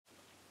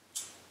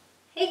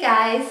Hey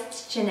guys,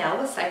 it's Janelle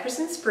with Cypress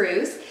and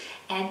Spruce,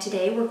 and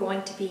today we're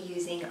going to be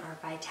using our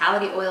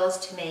vitality oils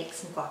to make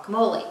some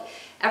guacamole.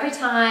 Every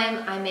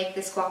time I make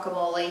this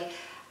guacamole,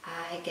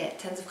 I get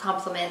tons of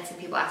compliments and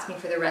people ask me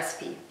for the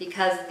recipe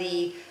because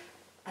the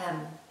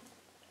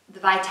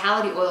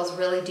vitality oils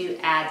really do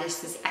add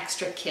this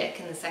extra kick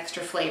and this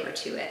extra flavor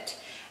to it.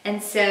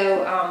 And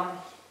so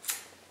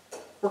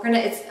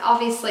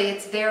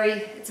it's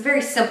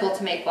very simple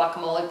to make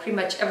guacamole. Pretty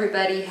much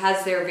everybody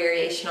has their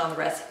variation on the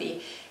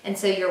recipe. And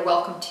so you're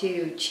welcome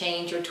to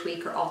change or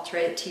tweak or alter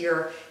it to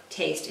your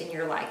taste and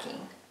your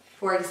liking.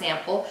 For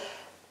example,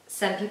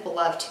 some people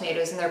love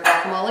tomatoes in their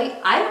guacamole.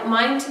 I don't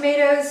mind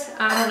tomatoes.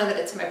 I don't know that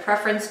it's my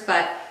preference,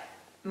 but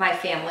my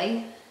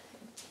family,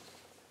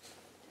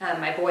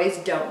 my boys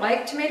don't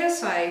like tomatoes,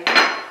 so I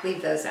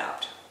leave those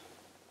out.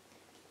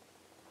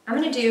 I'm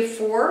gonna do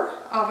 4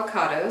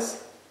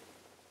 avocados.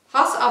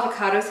 Hass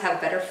avocados have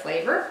better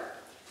flavor,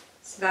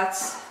 so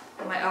that's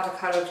my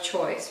avocado of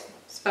choice,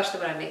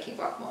 especially when I'm making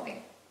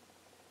guacamole.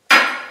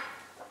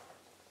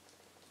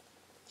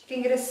 You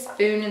can get a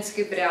spoon and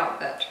scoop it out,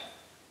 but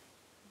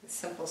the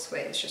simplest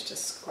way is just to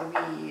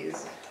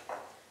squeeze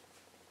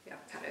the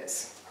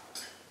avocados.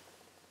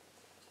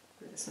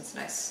 Ooh, this one's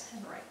nice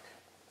and ripe.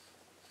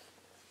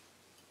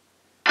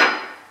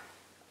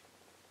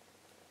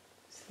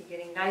 So you're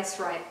getting nice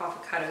ripe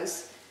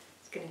avocados.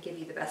 It's going to give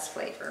you the best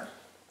flavor.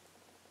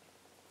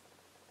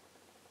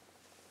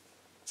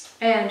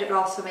 And it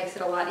also makes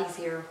it a lot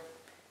easier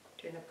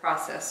during the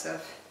process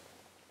of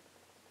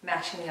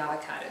mashing the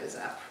avocados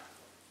up.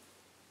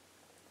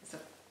 It's a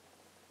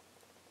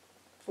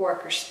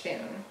fork or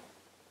spoon.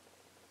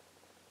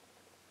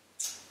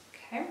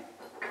 Okay.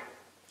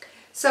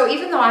 So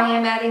even though I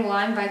am adding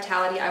lime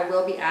vitality, I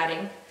will be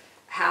adding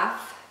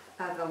half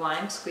of the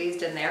lime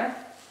squeezed in there.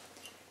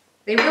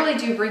 They really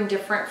do bring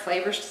different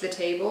flavors to the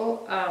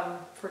table.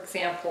 For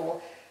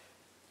example,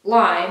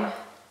 lime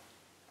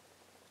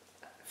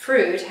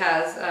fruit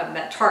has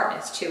that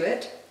tartness to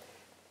it,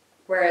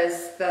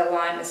 whereas the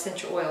lime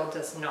essential oil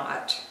does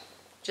not,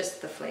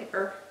 just the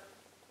flavor.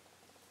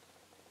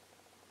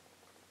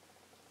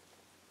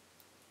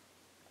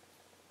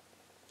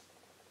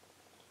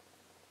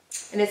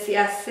 And it's the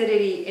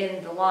acidity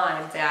in the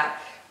lime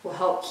that will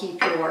help keep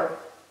your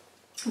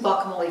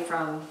guacamole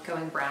from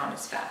going brown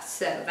as fast.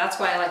 So that's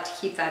why I like to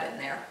keep that in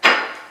there.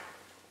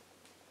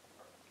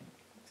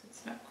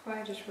 It's not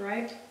quite as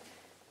right,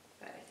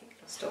 but I think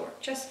it'll still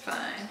work just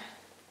fine.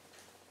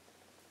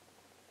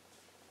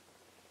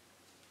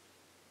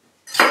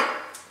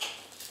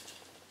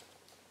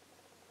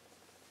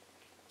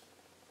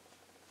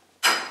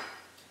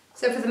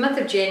 So for the month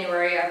of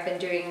January, I've been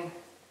doing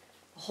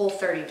a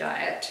Whole30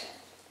 diet.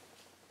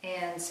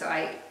 And so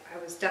I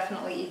was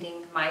definitely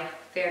eating my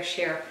fair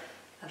share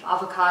of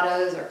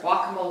avocados or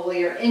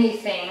guacamole or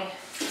anything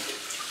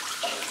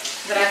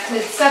that I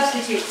could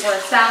substitute for a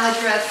salad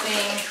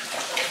dressing.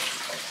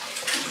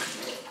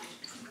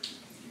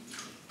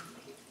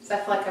 So I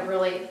feel like I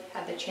really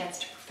had the chance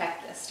to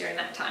perfect this during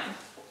that time.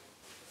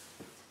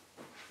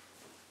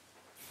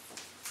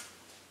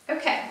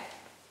 Okay,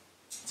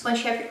 so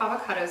once you have your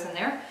avocados in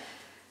there,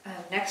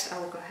 next I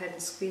will go ahead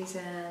and squeeze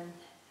in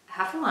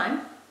half a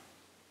lime.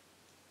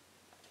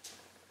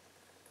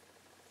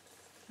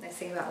 Nice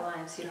thing about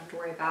lime, so you don't have to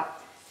worry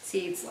about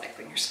seeds like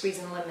when you're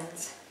squeezing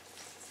lemons.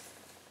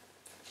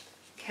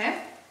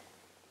 Okay,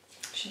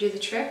 should do the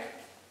trick.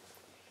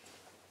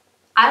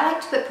 I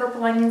like to put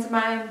purple onions in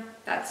mine.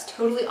 That's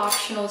totally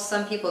optional.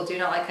 Some people do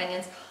not like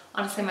onions.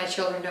 Honestly, my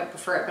children don't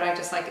prefer it, but I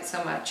just like it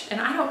so much.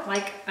 And I don't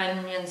like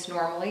onions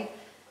normally.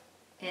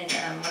 And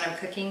when I'm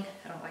cooking,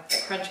 I don't like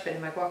that crunch, but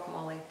in my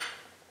guacamole,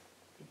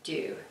 I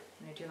do.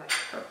 And I do like the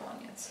purple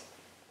onions.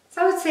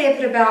 So I would say I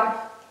put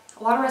about,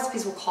 a lot of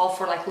recipes will call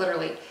for like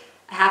literally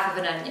a half of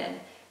an onion,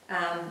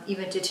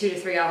 even to 2 to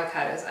 3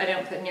 avocados. I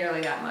don't put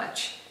nearly that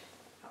much.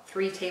 About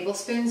 3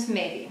 tablespoons,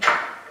 maybe.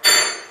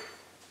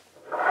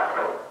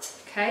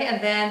 Okay,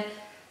 and then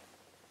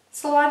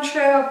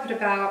cilantro, I'll put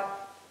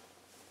about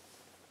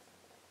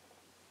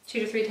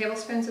 2 to 3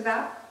 tablespoons of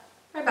that.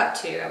 Or about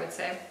 2, I would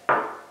say.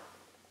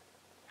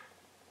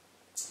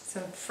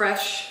 Some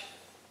fresh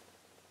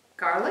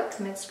garlic,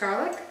 minced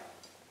garlic.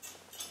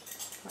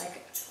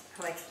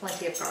 I like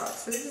plenty of garlic.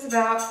 So this is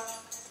about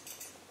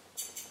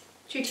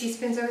 2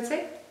 teaspoons, I would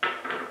say.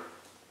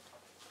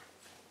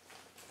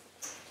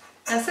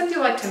 Now some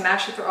people like to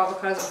mash up their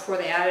avocados before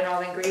they add in all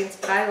the ingredients,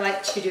 but I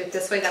like to do it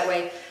this way. That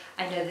way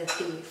I know that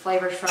the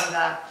flavors from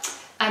the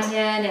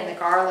onion and the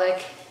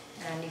garlic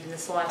and even the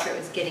cilantro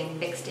is getting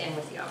mixed in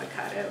with the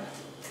avocado.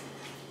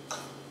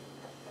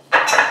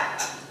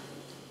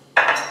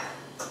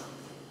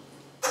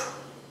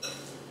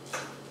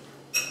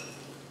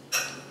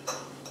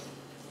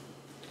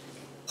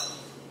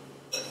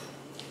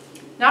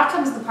 Now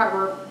comes the part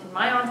where, in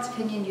my honest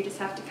opinion, you just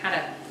have to kind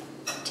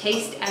of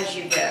taste as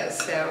you go.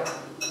 So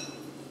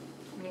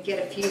I'm going to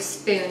get a few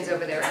spoons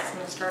over there.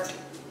 So I'm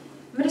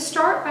going to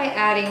start by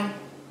adding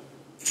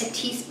a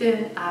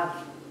teaspoon of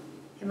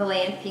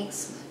Himalayan pink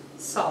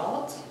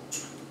salt.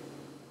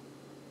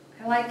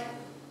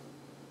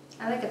 I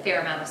I like a fair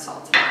amount of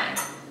salt in mine.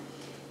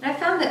 And I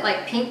found that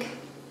like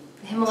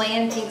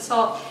Himalayan pink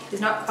salt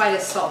is not quite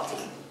as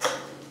salty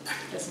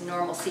as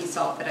normal sea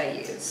salt that I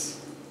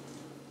use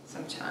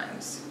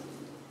sometimes.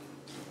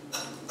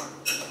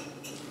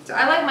 So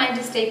I like mine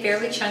to stay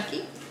fairly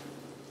chunky,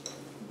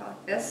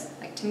 like this.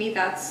 Like to me,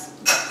 that's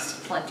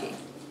plenty.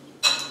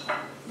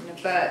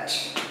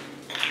 But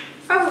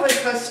probably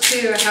close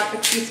to a half a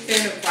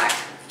teaspoon of black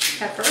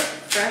pepper,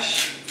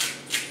 fresh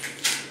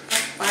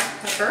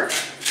black pepper.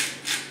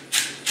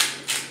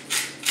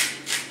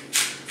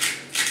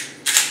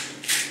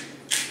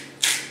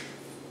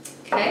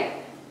 Okay,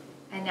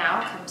 and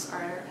now comes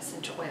our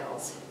essential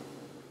oils.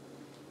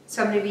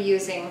 So I'm going to be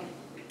using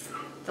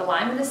the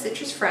lime and the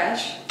citrus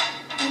fresh.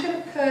 I'm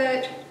going to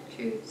put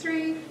 2,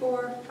 3,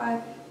 4,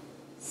 5,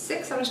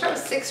 6. I'm going to start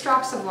with 6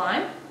 drops of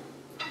lime.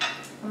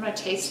 I'm going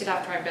to taste it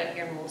after I'm done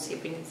here and we'll see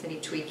if we need any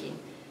tweaking.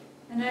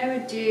 And I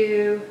would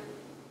do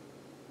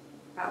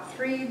about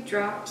 3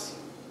 drops.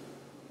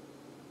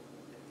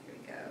 There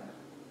we go.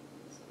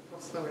 It's a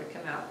little slower to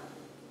come out.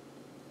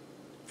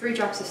 3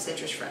 drops of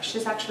citrus fresh.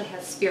 This actually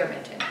has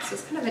spearmint in it, so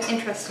it's kind of an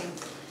interesting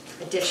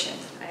addition.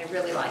 I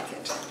really like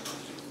it.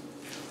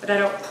 But I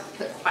don't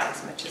put quite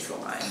as much as the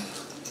lime.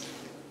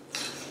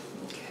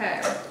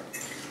 Okay.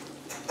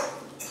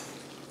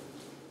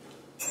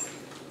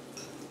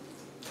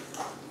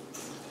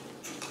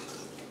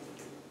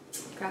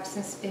 Grab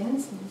some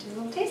spoons and do a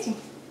little tasting.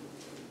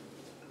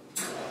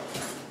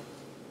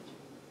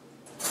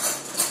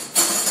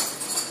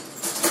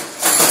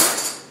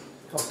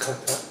 I'll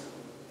cut that.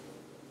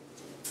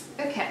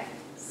 Okay,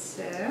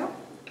 so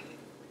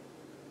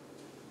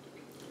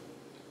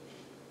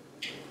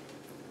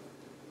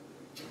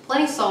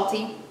plenty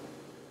salty.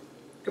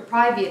 Could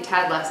probably be a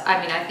tad less. I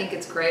mean, I think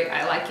it's great.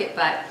 I like it,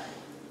 but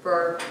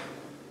for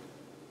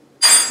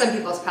some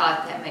people's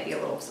palate, that might be a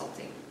little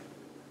salty.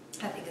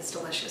 I think it's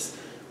delicious.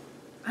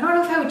 I don't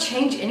know if I would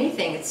change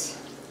anything.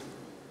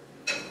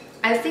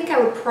 I think I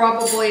would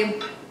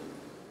probably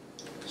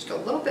just a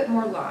little bit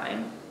more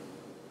lime.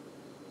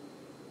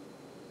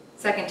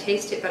 So I can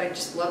taste it, but I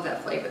just love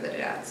that flavor that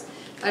it adds.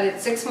 I did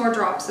 6 more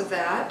drops of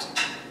that,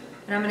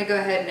 and I'm going to go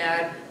ahead and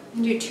add,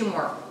 and do 2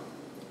 more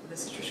of the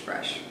citrus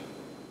fresh.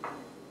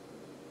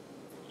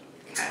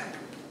 Okay.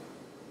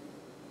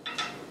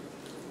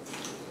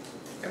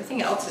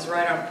 Everything else is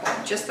right on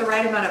point. Just the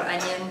right amount of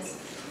onions,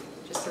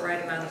 just the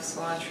right amount of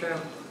cilantro.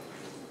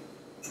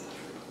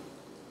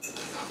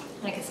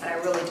 Like I said, I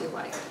really do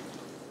like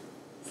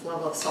this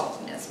level of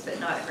saltiness, but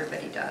not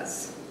everybody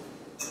does.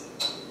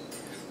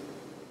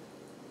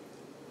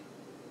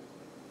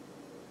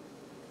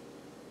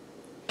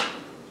 I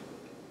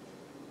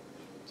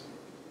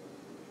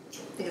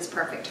think it's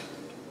perfect.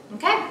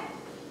 Okay,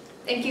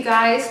 thank you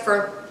guys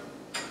for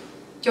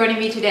joining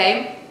me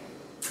today.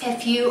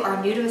 If you are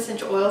new to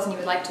essential oils and you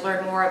would like to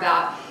learn more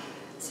about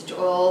essential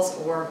oils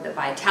or the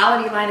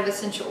Vitality line of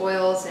essential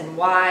oils and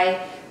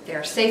why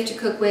they're safe to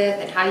cook with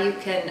and how you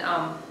can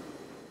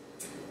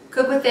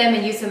cook with them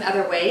and use them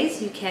other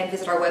ways, you can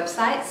visit our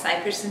website,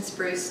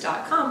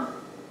 cypressandspruce.com.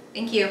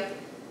 Thank you.